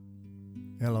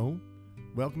Hello.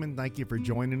 Welcome and thank you for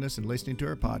joining us and listening to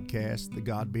our podcast, The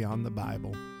God Beyond the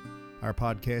Bible. Our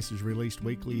podcast is released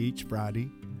weekly each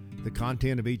Friday. The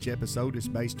content of each episode is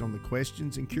based on the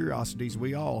questions and curiosities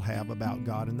we all have about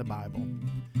God and the Bible.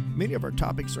 Many of our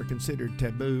topics are considered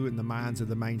taboo in the minds of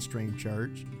the mainstream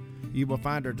church. You will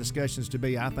find our discussions to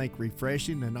be, I think,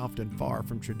 refreshing and often far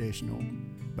from traditional.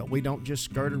 But we don't just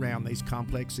skirt around these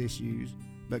complex issues,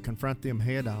 but confront them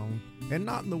head on, and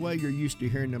not in the way you're used to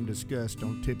hearing them discussed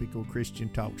on typical Christian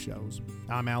talk shows.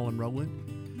 I'm Alan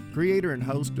Rowland, creator and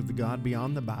host of The God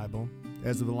Beyond the Bible.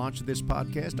 As of the launch of this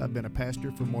podcast, I've been a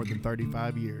pastor for more than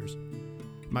 35 years.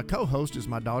 My co-host is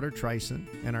my daughter, Trayson,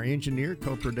 and our engineer,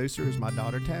 co-producer is my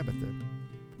daughter, Tabitha.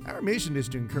 Our mission is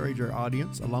to encourage our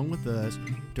audience, along with us,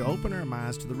 to open our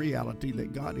minds to the reality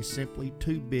that God is simply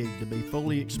too big to be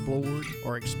fully explored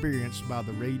or experienced by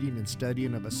the reading and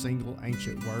studying of a single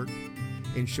ancient work.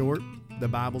 In short, the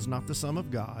Bible's not the sum of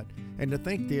God, and to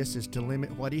think this is to limit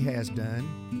what He has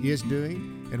done, is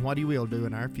doing, and what He will do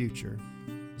in our future.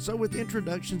 So with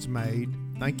introductions made,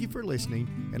 thank you for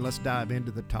listening, and let's dive into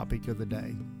the topic of the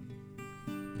day.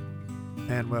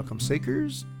 And welcome,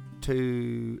 seekers,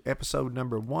 to episode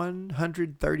number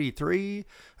 133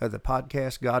 of the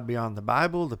podcast God Beyond the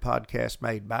Bible, the podcast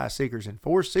made by seekers and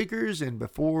for seekers. And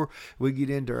before we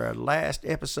get into our last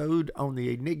episode on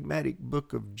the enigmatic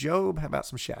book of Job, how about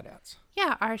some shout outs?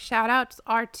 Yeah, our shout outs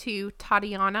are to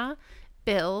Tatiana,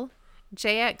 Bill,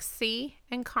 JXC,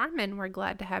 and Carmen. We're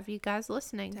glad to have you guys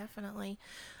listening. Definitely.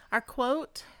 Our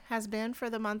quote has been for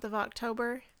the month of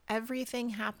October: everything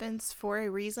happens for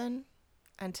a reason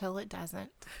until it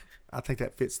doesn't. I think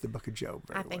that fits the book of Job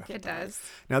very well. I think it does.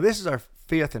 Now, this is our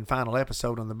fifth and final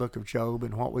episode on the book of Job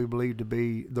and what we believe to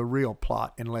be the real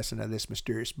plot and lesson of this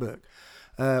mysterious book.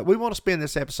 We want to spend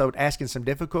this episode asking some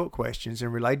difficult questions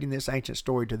and relating this ancient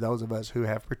story to those of us who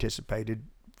have participated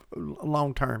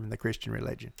long-term in the Christian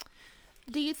religion.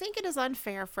 Do you think it is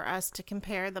unfair for us to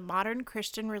compare the modern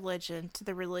Christian religion to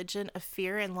the religion of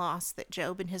fear and loss that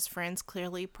Job and his friends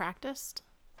clearly practiced?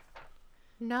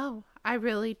 No, I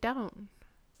really don't.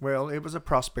 Well, it was a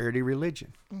prosperity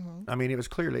religion. Mm-hmm. I mean, it was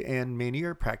clearly, and many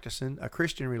are practicing a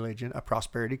Christian religion, a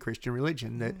prosperity Christian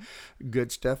religion, that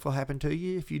good stuff will happen to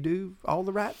you if you do all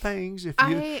the right things, if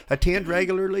you attend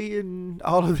regularly and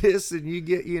all of this, and you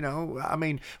get, I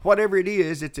mean, whatever it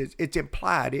is, it's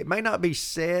implied. It may not be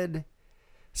said.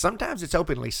 Sometimes it's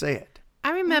openly said.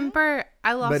 I remember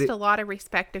I lost a lot of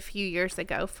respect a few years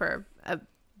ago for a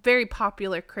very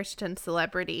popular Christian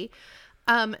celebrity.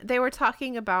 They were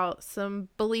talking about some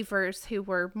believers who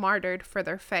were martyred for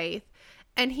their faith,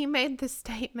 and he made the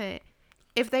statement,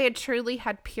 if they had truly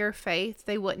had pure faith,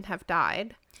 they wouldn't have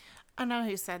died. I know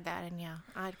who said that, and yeah,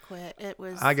 I'd quit.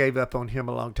 I gave up on him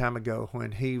a long time ago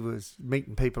when he was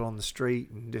meeting people on the street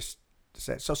and just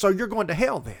said, so you're going to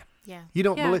hell then? Yeah. You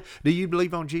don't believe? Do you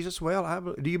believe on Jesus?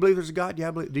 Well, do you believe there's a God? Yeah,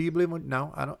 I believe. Do you believe on?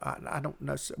 No, I don't. I don't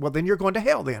know. Well, then you're going to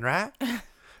hell then, right?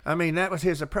 I mean, that was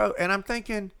his approach, and I'm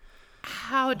thinking,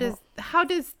 how does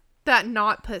that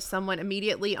not put someone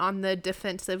immediately on the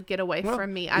defensive? Get away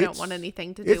from me! I don't want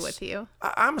anything to do with you.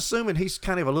 I'm assuming he's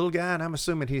kind of a little guy, and I'm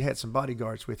assuming he had some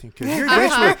bodyguards with him, because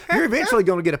you're eventually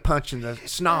going to get a punch in the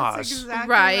schnoz. That's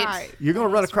exactly right. You're going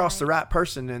to run across the right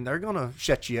person, and they're going to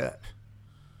shut you up.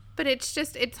 But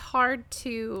it's hard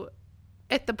to,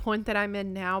 at the point that I'm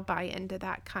in now, buy into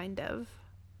that kind of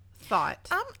thought.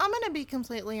 I'm going to be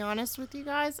completely honest with you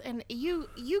guys, and you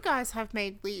guys have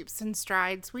made leaps and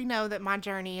strides. We know that my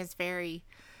journey is very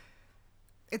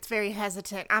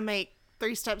hesitant. I make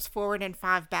 3 steps forward and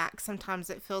 5 back. Sometimes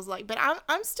it feels like, but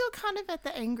I'm still kind of at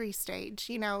the angry stage,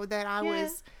 that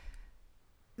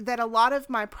a lot of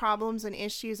my problems and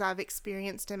issues I've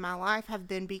experienced in my life have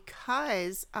been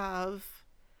because of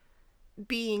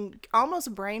being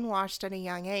almost brainwashed at a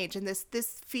young age. And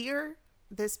this fear,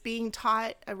 this being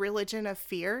taught a religion of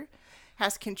fear,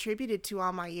 has contributed to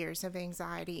all my years of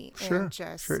anxiety and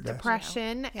just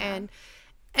depression and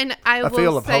I will say,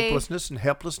 feel of hopelessness and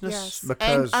helplessness,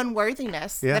 because and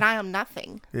unworthiness, that I am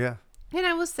nothing. Yeah. And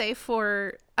I will say,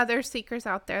 for other seekers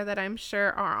out there that I'm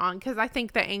sure are on, because I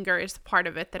think the anger is part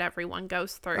of it that everyone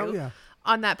goes through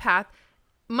on that path.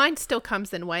 Mine still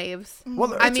comes in waves.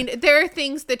 Well, I mean, there are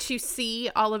things that you see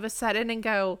all of a sudden and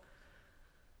go,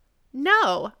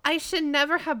 no, I should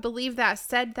never have believed that,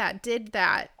 said that, did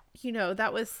that.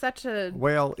 That was such a...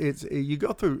 Well, you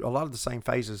go through a lot of the same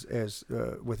phases as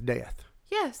with death.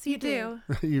 Yes, you do.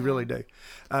 You really do.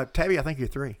 Tabby, I think you're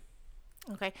 3.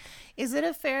 Okay. Is it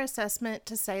a fair assessment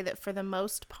to say that for the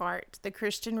most part, the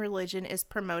Christian religion is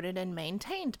promoted and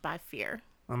maintained by fear?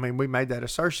 I mean, we made that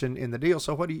assertion in the deal,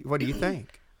 so what do you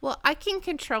think? Well, I can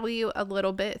control you a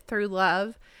little bit through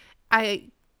love.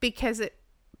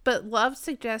 But love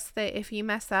suggests that if you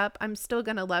mess up, I'm still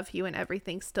going to love you and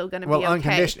everything's still going to be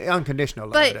okay. Unconditional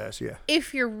love but does, yeah.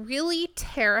 If you're really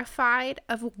terrified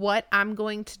of what I'm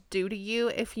going to do to you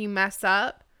if you mess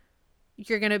up,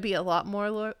 you're going to be a lot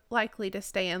more likely to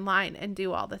stay in line and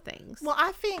do all the things. Well,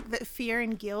 I think that fear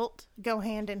and guilt go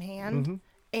hand in hand, Mm-hmm.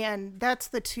 and that's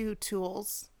the two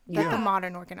tools that the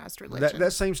modern organized religion.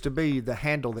 That seems to be the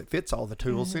handle that fits all the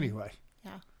tools anyway.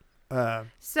 Yeah.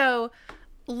 So,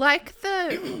 like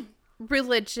the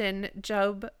religion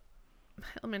Job...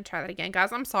 Let me try that again,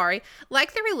 guys. I'm sorry.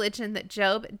 Like the religion that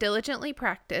Job diligently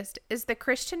practiced, is the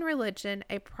Christian religion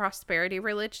a prosperity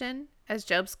religion, as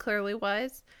Job's clearly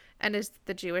was, and as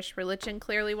the Jewish religion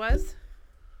clearly was?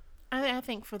 I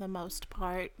think for the most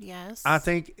part, yes. I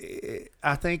think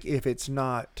if it's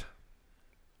not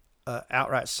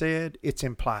outright said, it's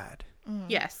implied. Mm-hmm.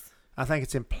 Yes. I think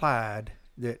it's implied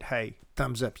that, hey,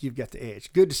 thumbs up, you've got the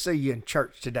edge. Good to see you in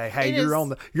church today. Hey, you're doing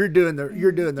the right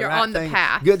thing. You're on the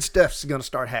path. Good stuff's going to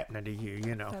start happening to you.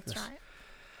 That's right.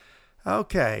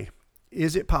 Okay.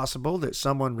 Is it possible that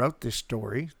someone wrote this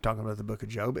story, talking about the book of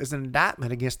Job, as an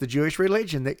indictment against the Jewish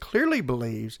religion that clearly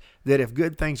believes that if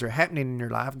good things are happening in your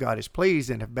life, God is pleased,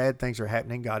 and if bad things are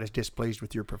happening, God is displeased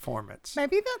with your performance?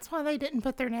 Maybe that's why they didn't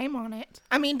put their name on it.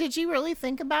 I mean, did you really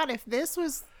think about if this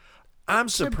was I'm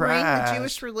surprised. to bring the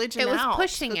Jewish religion It was out,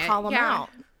 pushing to it, call them yeah. out?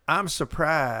 I'm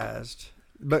surprised.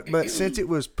 But since it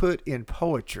was put in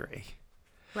poetry,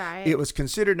 Right. it was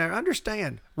considered. Now,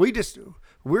 understand,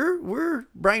 we're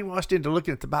brainwashed into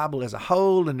looking at the Bible as a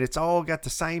whole, and it's all got the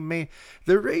same meaning.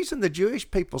 The reason the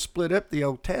Jewish people split up the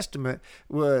Old Testament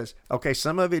was, okay,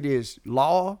 some of it is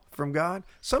law from God,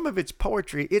 some of it's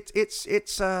poetry.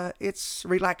 It's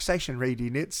relaxation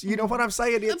reading. It's, you know what I'm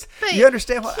saying? It's, But you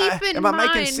understand what keep in I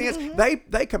making mind- sense?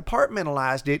 They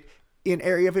compartmentalized it in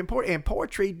area of importance, and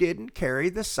poetry didn't carry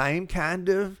the same kind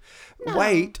of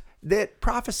weight that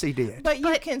prophecy did. But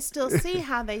you can still see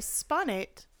how they spun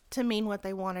it to mean what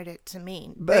they wanted it to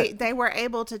mean. But- They were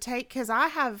able to take, because I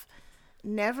have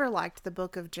never liked the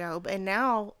book of Job, and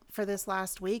now for this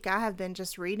last week I have been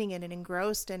just reading it and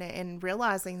engrossed in it and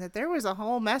realizing that there was a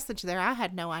whole message there I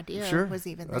had no idea Sure, was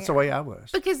even there. that's the way I was.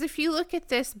 Because if you look at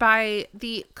this by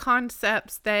the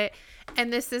concepts that,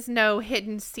 and this is no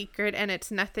hidden secret and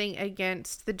it's nothing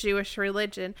against the Jewish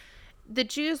religion, the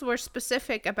Jews were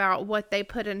specific about what they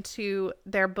put into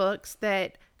their books,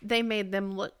 that they made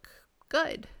them look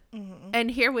good. Mm-hmm.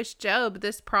 And here was Job,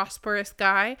 this prosperous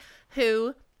guy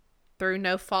who, through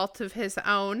no fault of his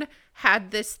own,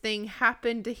 had this thing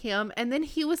happen to him, and then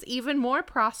he was even more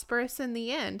prosperous in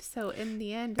the end. So in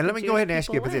the end, and let me go ahead and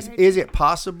ask you about this: is it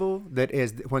possible that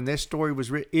when this story was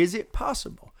written, is it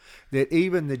possible that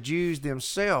even the Jews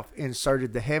themselves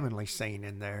inserted the heavenly scene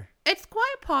in there? It's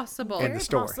quite possible. In the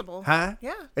story, possible. huh?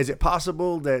 Yeah. Is it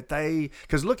possible that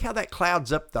because look how that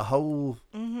clouds up the whole.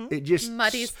 It just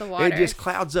Muddies the water. It just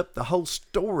clouds up the whole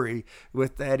story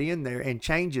with that in there, and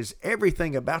changes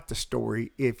everything about the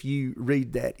story if you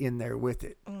read that in there with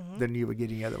it than you would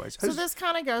get any other ways. So this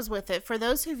kind of goes with it. For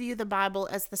those who view the Bible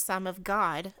as the sum of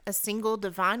God, a single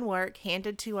divine work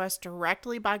handed to us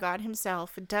directly by God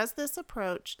himself, does this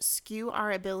approach skew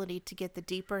our ability to get the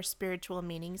deeper spiritual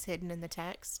meanings hidden in the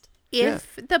text?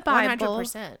 If the Bible,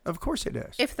 100%. Of course it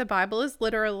does. if the Bible is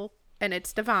literal and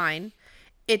it's divine,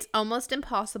 it's almost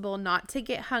impossible not to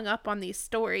get hung up on these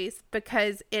stories,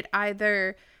 because it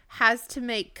either has to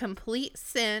make complete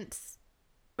sense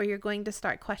or you're going to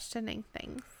start questioning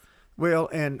things. Well,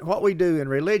 and what we do in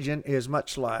religion is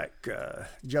much like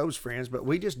Joe's friends, but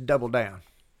we just double down.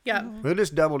 Yeah. We'll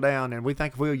just double down, and we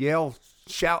think if we'll yell,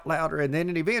 shout louder, and then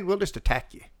in the end, we'll just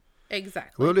attack you.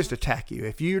 Exactly. We'll just attack you.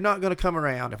 If you're not going to come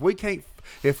around, if we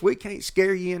can't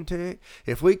scare you into it,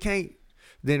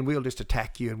 then we'll just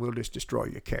attack you and we'll just destroy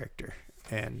your character.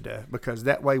 And because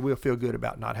that way we'll feel good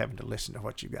about not having to listen to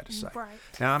what you've got to say. Right.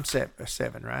 Now I'm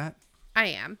 7, right? I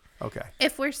am. Okay.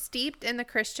 If we're steeped in the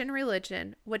Christian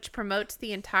religion, which promotes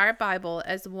the entire Bible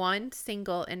as one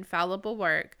single infallible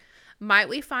work, might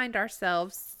we find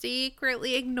ourselves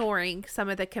secretly ignoring some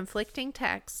of the conflicting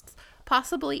texts,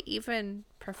 possibly even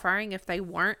preferring if they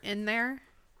weren't in there?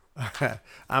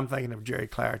 I'm thinking of Jerry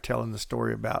Clower telling the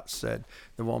story about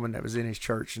the woman that was in his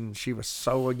church, and she was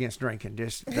so against drinking,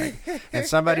 and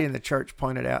somebody in the church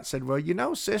pointed out, said,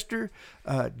 well, sister,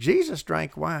 Jesus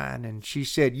drank wine. And she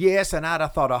said, yes, and I'd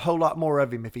have thought a whole lot more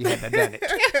of him if he hadn't done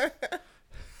it.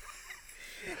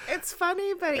 It's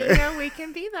funny, but we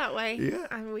can be that way. Yeah.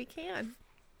 I mean, we can.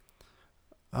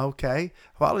 Okay.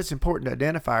 While it's important to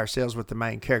identify ourselves with the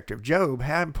main character of Job,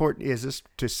 how important is it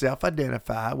to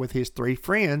self-identify with his 3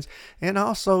 friends and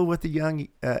also with the young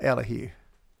Elihu?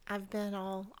 I've been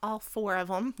all four of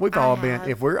them. We've all been.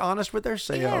 If we're honest with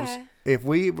ourselves, Yeah. if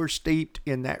we were steeped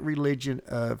in that religion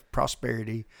of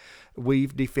prosperity,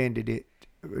 we've defended it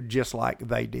just like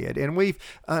they did. And we've,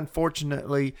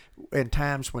 unfortunately, in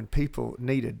times when people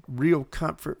needed real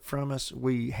comfort from us,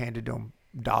 we handed them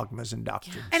dogmas and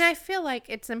doctrines. And I feel like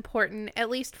it's important, at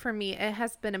least for me, it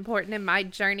has been important in my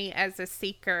journey as a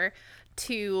seeker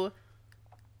to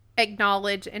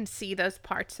acknowledge and see those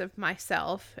parts of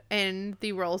myself and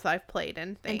the roles I've played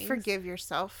in things. And forgive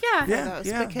yourself Yeah. for Yeah, those,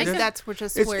 yeah. because It's- that's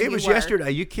just where It you was were.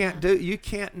 yesterday. You can't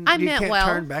well.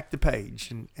 turn back the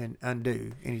page and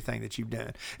undo anything that you've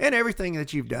done. And everything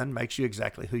that you've done makes you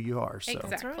exactly who you are. So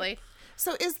Exactly.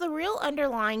 So is the real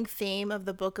underlying theme of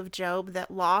the book of Job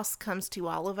that loss comes to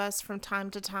all of us from time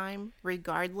to time,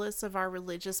 regardless of our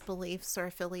religious beliefs or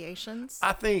affiliations?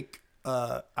 I think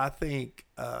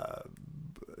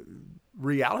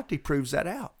reality proves that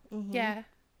out, Yeah.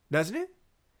 doesn't it?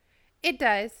 It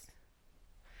does.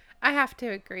 I have to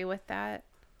agree with that.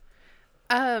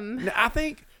 Now, I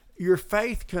think your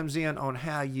faith comes in on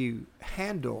how you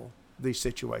handle these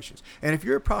situations. And if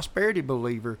you're a prosperity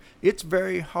believer, it's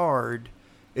very hard.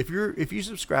 If you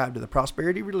subscribe to the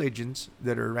prosperity religions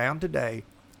that are around today,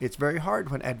 it's very hard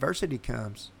when adversity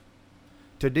comes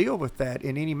to deal with that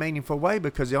in any meaningful way,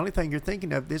 because the only thing you're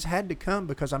thinking of, this had to come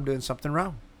because I'm doing something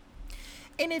wrong.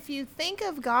 And if you think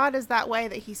of God as that way,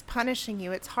 that he's punishing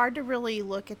you, it's hard to really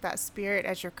look at that spirit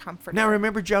as your comforter. Now,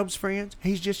 remember Job's friends?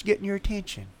 He's just getting your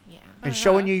attention Yeah. and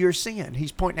showing you your sin.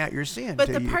 He's pointing out your sin But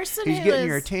to the you. person He's who getting is-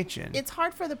 your attention. It's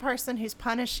hard for the person who's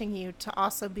punishing you to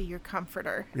also be your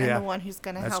comforter Yeah. and the one who's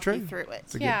going to That's help true. you through it.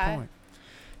 That's a Yeah. good point.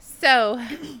 So,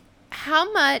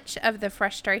 how much of the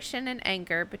frustration and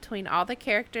anger between all the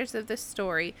characters of this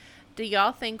story do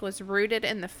y'all think was rooted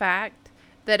in the fact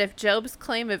that if Job's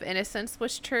claim of innocence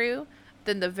was true,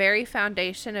 then the very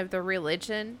foundation of the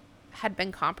religion had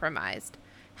been compromised?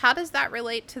 How does that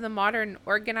relate to the modern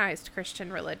organized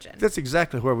Christian religion? That's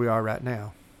exactly where we are right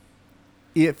now.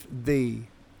 If the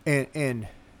and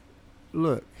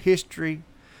look, history,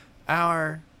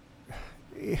 guys,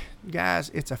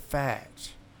 it's a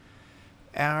fact.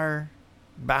 Our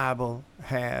Bible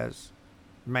has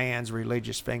man's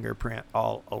religious fingerprint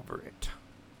all over it.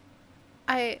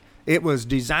 It was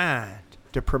designed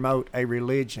to promote a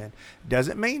religion.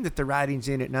 Doesn't mean that the writings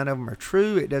in it, none of them are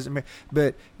true. It doesn't mean,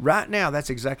 but right now that's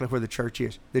exactly where the church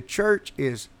is. The church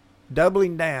is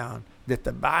doubling down that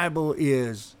the Bible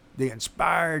is the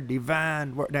inspired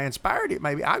divine word. Now, inspired, it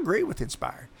may be, I agree with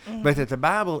inspired, but that the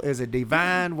Bible is a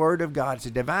divine word of God. It's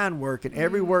a divine work, and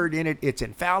every word in it, it's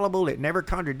infallible. It never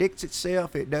contradicts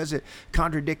itself. It doesn't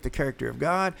contradict the character of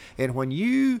God. And when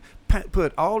you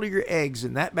put all of your eggs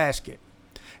in that basket,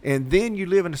 and then you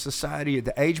live in a society at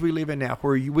the age we live in now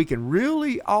where we can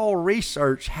really all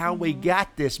research how we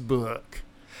got this book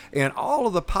and all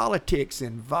of the politics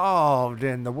involved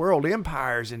and the world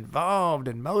empires involved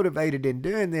and motivated in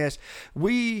doing this,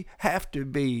 we have to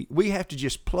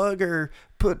just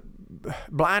put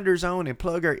blinders on and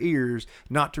plug our ears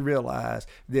not to realize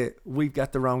that we've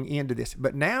got the wrong end of this.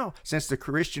 But now, since the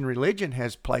Christian religion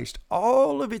has placed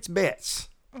all of its bets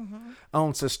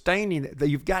on sustaining that,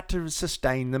 you've got to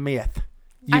sustain the myth.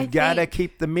 You've got to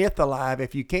keep the myth alive.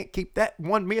 If you can't keep that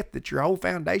one myth that your whole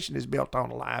foundation is built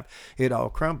on alive, it all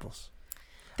crumbles.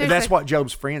 And that's what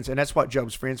Job's friends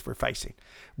were facing.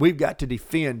 We've got to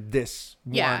defend this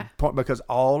one point because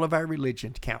all of our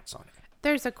religion counts on it.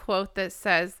 There's a quote that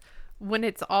says, when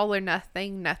it's all or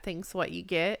nothing, nothing's what you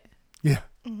get. Yeah.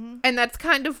 And that's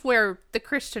kind of where the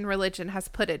Christian religion has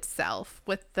put itself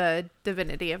with the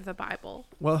divinity of the Bible.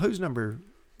 Well, whose number?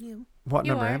 You. What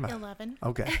You number are am I? 11.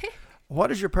 Okay.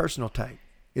 What is your personal take?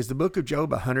 Is the book of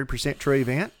Job a 100% true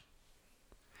event?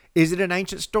 Is it an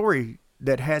ancient story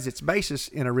that has its basis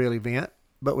in a real event,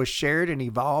 but was shared and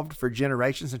evolved for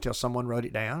generations until someone wrote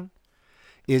it down?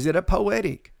 Is it a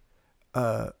poetic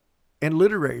and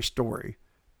literary story,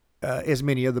 as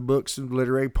many of the books of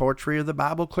literary poetry of the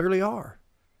Bible clearly are?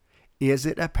 Is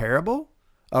it a parable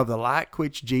of the like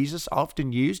which Jesus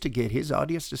often used to get his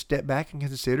audience to step back and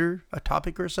consider a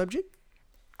topic or a subject?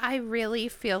 I really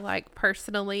feel like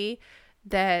personally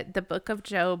that the book of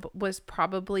Job was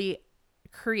probably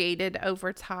created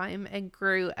over time and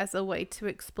grew as a way to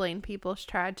explain people's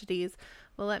tragedies.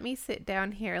 Well, let me sit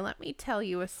down here. Let me tell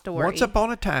you a story. Once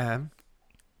upon a time,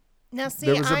 Now, see,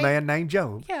 there was a man named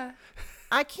Job. Yeah.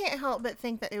 I can't help but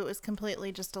think that it was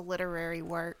completely just a literary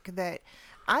work that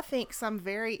I think some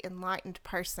very enlightened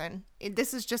person,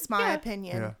 this is just my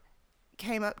opinion,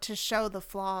 came up to show the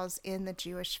flaws in the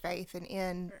Jewish faith and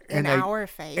in our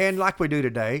faith. And like we do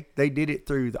today, they did it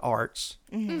through the arts.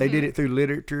 Mm-hmm. They did it through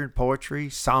literature and poetry,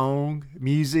 song,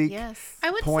 music. Yes.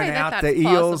 I would point say out that's the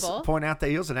plausible. ills, point out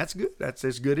the ills, and that's good. That's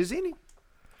as good as any.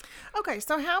 Okay,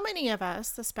 so how many of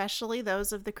us, especially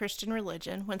those of the Christian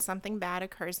religion, when something bad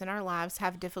occurs in our lives,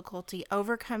 have difficulty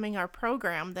overcoming our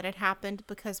program that it happened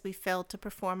because we failed to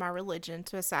perform our religion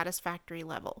to a satisfactory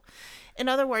level? In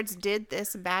other words, did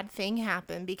this bad thing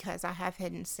happen because I have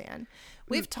hidden sin?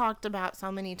 We've talked about so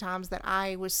many times that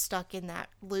I was stuck in that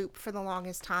loop for the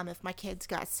longest time. If my kids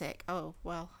got sick, oh,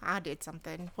 well, I did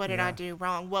something. What did I do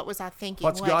wrong? What was I thinking?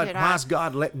 Why is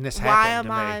God letting this happen Why to am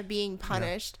me? I being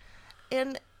punished? Yeah.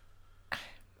 And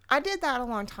I did that a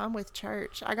long time with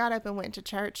church. I got up and went to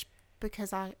church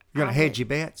because You're going to hedge your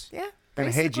bets? Yeah.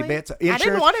 Going to hedge your bets? Insurance, I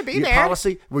didn't want to be your there.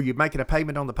 Policy? Were you making a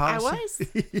payment on the policy?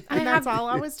 I was. And that's all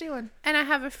I was doing. And I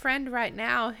have a friend right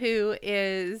now who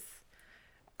is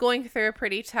going through a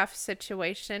pretty tough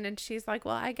situation. And she's like,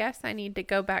 well, I guess I need to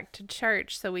go back to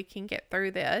church so we can get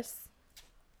through this.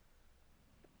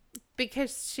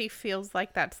 Because she feels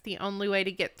like that's the only way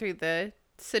to get through the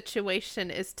situation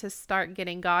is to start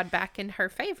getting God back in her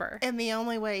favor. And the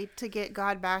only way to get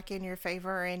God back in your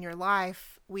favor in your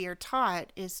life, we are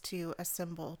taught, is to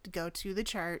assemble, to go to the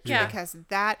church. Yeah. Because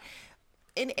that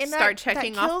and start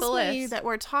checking that off the list. That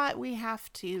we're taught we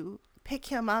have to pick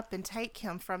him up and take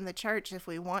him from the church if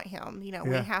we want him. You know,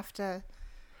 we have to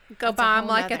go buy him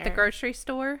like at the grocery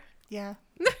store. Yeah.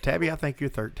 Tabby, I think you're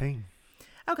 13.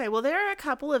 Okay, well, there are a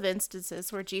couple of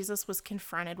instances where Jesus was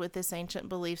confronted with this ancient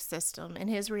belief system, and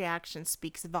his reaction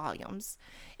speaks volumes.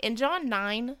 In John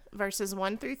 9, verses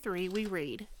 1 through 3, we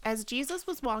read, "As Jesus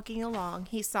was walking along,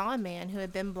 he saw a man who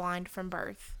had been blind from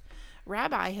birth.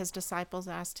 Rabbi, his disciples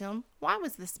asked him, 'Why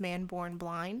was this man born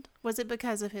blind? Was it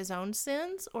because of his own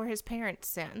sins or his parents'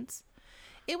 sins?'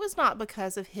 'It was not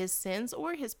because of his sins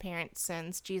or his parents'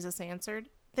 sins,' Jesus answered.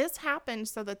 'This happened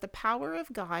so that the power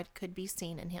of God could be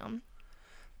seen in him.'"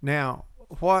 Now,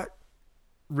 what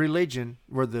religion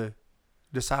were the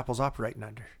disciples operating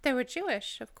under? They were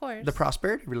Jewish, of course. The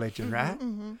prosperity religion, right?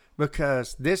 Mm-hmm.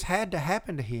 Because this had to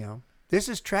happen to him. This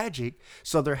is tragic.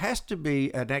 So there has to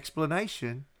be an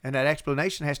explanation, and that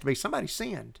explanation has to be somebody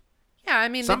sinned. Yeah, I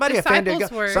mean, somebody the offended disciples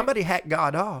God. were... Somebody hacked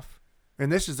God off,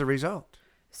 and this is the result.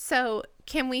 So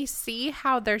can we see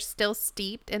how they're still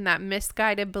steeped in that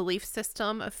misguided belief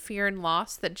system of fear and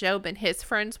loss that Job and his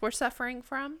friends were suffering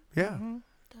from? Yeah. Mm-hmm.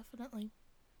 Definitely.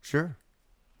 Sure.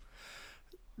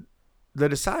 The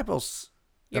disciples...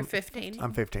 You're 15.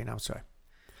 I'm 15, I'm sorry.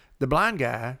 The blind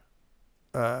guy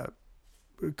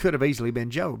could have easily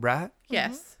been Job, right?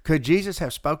 Yes. Could Jesus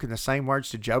have spoken the same words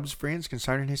to Job's friends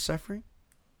concerning his suffering?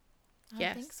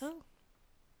 Yes. I think so.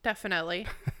 Definitely.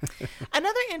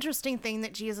 Another interesting thing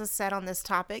that Jesus said on this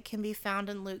topic can be found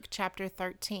in Luke chapter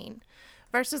 13.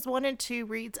 Verses 1 and 2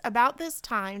 reads, "About this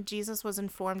time, Jesus was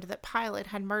informed that Pilate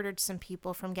had murdered some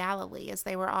people from Galilee as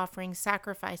they were offering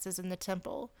sacrifices in the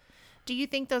temple. 'Do you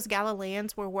think those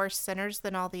Galileans were worse sinners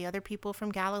than all the other people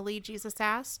from Galilee?' Jesus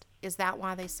asked. 'Is that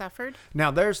why they suffered?'"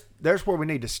 Now, there's where we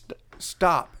need to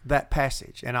stop that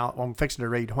passage, and I'm fixing to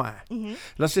read why. Mm-hmm.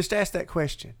 Let's just ask that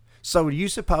question. So do you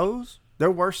suppose they're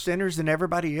worse sinners than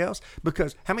everybody else?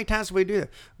 Because how many times do we do that?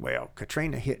 Well,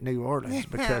 Katrina hit New Orleans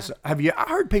because I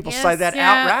heard people say that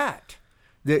outright.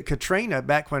 That Katrina,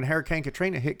 back when Hurricane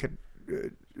Katrina hit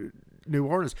New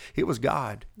Orleans, it was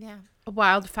God. Yeah.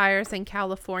 Wildfires in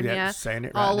California, saying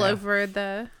it right all now. over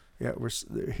the... Yeah, we're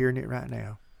hearing it right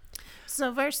now.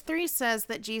 So verse 3 says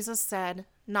that Jesus said,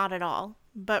 "Not at all."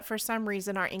 But for some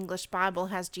reason, our English Bible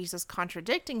has Jesus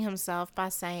contradicting himself by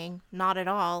saying, "Not at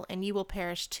all, and you will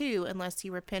perish too unless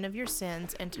you repent of your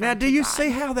sins and turn Now, to do you God."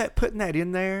 see how that putting that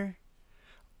in there?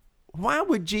 Why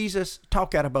would Jesus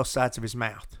talk out of both sides of his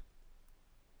mouth?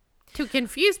 To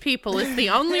confuse people is the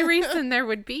only reason there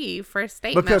would be for a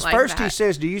statement because like first that. he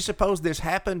says, "Do you suppose this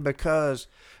happened because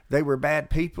they were bad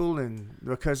people and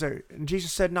because they're?" And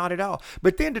Jesus said, "Not at all."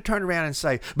 But then to turn around and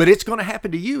say, "But it's going to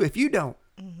happen to you if you don't."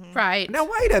 Mm-hmm. Right. Now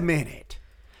wait a minute.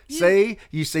 See,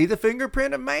 you see the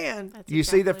fingerprint of man. That's you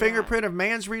see the exactly fingerprint of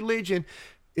man's religion.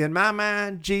 In my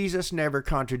mind, Jesus never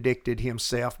contradicted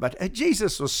himself. But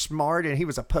Jesus was smart and he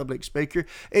was a public speaker.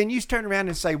 And you turn around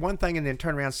and say one thing and then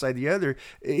turn around and say the other.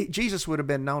 Jesus would have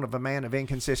been known of a man of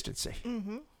inconsistency.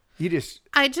 Mm-hmm.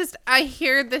 I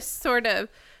hear this sort of,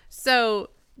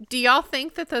 so do y'all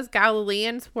think that those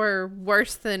Galileans were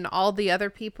worse than all the other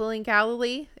people in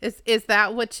Galilee? Is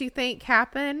that what you think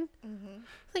happened? Mm-hmm.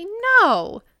 Like,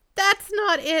 no, that's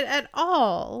not it at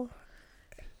all.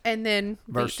 And then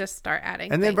we just start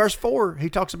adding And things. then verse 4,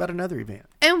 he talks about another event.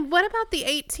 And what about the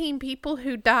 18 people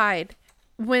who died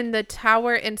when the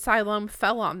tower in Siloam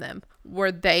fell on them,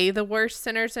 were they the worst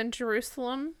sinners in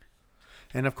Jerusalem?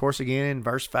 And of course, again, in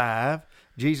verse 5,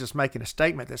 Jesus making a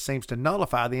statement that seems to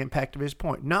nullify the impact of his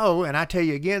point. No, and I tell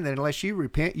you again that unless you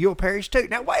repent, you'll perish too.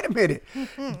 Now, wait a minute.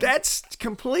 That's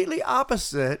completely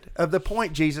opposite of the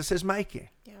point Jesus is making.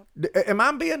 Yep. Am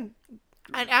I being...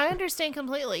 I understand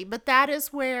completely, but that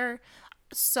is where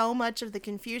so much of the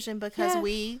confusion, because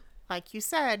we, like you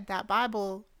said, that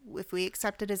Bible, if we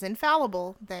accept it as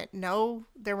infallible, that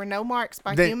there were no marks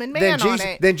by human man on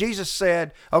it. Then Jesus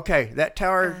said, okay, that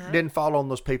tower didn't fall on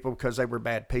those people because they were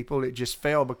bad people. It just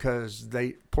fell because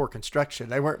poor construction.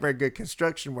 They weren't very good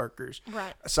construction workers.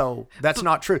 Right. So that's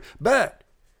not true. But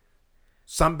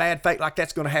some bad fate like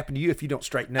that's going to happen to you if you don't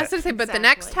straighten up. I was going to say, but the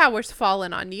next tower's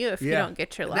falling on you if you don't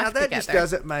get your life together. Now, that just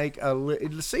doesn't make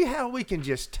see how we can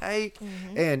just take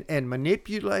and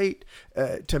manipulate.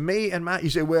 To me and you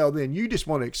say, well, then you just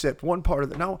want to accept one part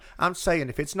of it. No, I'm saying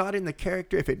if it's not in the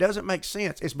character, if it doesn't make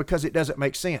sense, it's because it doesn't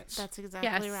make sense. That's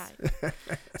exactly right.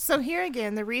 So here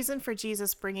again, the reason for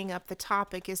Jesus bringing up the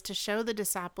topic is to show the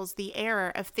disciples the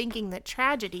error of thinking that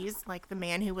tragedies, like the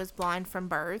man who was blind from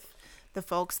birth, the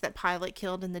folks that Pilate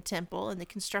killed in the temple, and the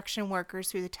construction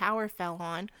workers who the tower fell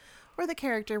on, or the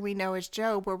character we know as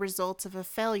Job, were results of a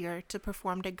failure to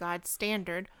perform to God's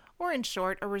standard, or in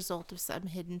short, a result of some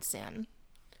hidden sin.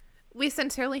 We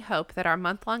sincerely hope that our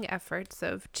month-long efforts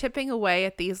of chipping away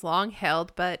at these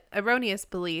long-held but erroneous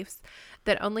beliefs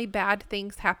that only bad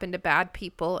things happen to bad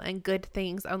people and good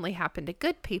things only happen to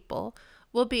good people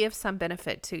will be of some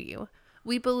benefit to you.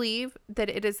 We believe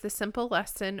that it is the simple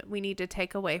lesson we need to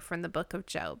take away from the book of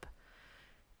Job.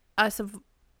 As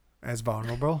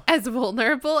vulnerable as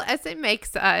it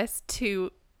makes us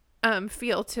to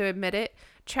feel to admit it,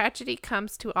 tragedy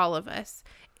comes to all of us.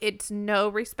 It's no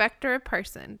respecter of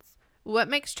persons. What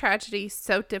makes tragedy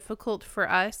so difficult for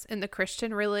us in the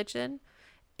Christian religion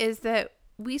is that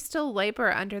we still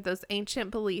labor under those ancient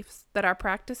beliefs that our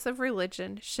practice of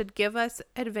religion should give us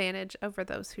advantage over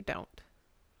those who don't.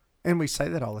 And we say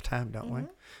that all the time, don't we?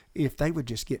 If they would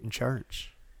just get in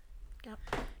church. Yep.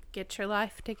 Get your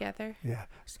life together. Yeah.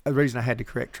 The reason I had to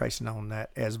correct Tracy on that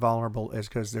as vulnerable is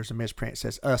because there's a misprint that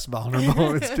says us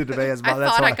vulnerable instead of as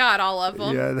vulnerable. I thought I got all of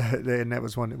them. Yeah, and that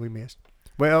was one that we missed.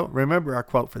 Well, remember our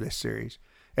quote for this series.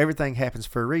 Everything happens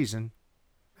for a reason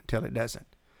until it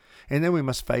doesn't. And then we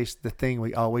must face the thing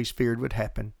we always feared would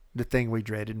happen, the thing we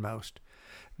dreaded most.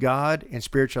 God and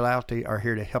spirituality are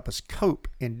here to help us cope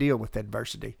and deal with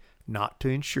adversity, not to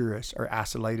insure us or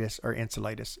isolate us or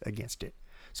insulate us against it.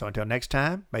 So until next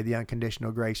time, may the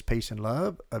unconditional grace, peace, and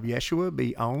love of Yeshua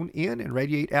be on, in, and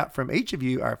radiate out from each of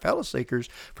you, our fellow seekers,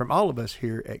 from all of us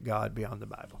here at God Beyond the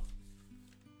Bible.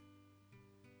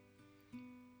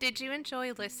 Did you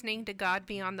enjoy listening to God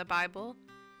Beyond the Bible?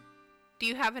 Do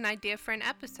you have an idea for an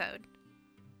episode?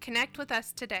 Connect with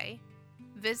us today.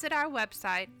 Visit our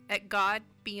website at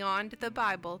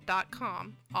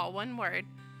godbeyondthebible.com, all one word,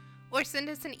 or send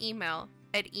us an email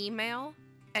at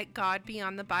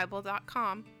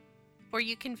email@godbeyondthebible.com, or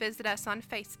you can visit us on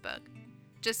Facebook.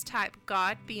 Just type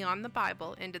God Beyond the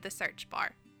Bible into the search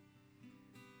bar.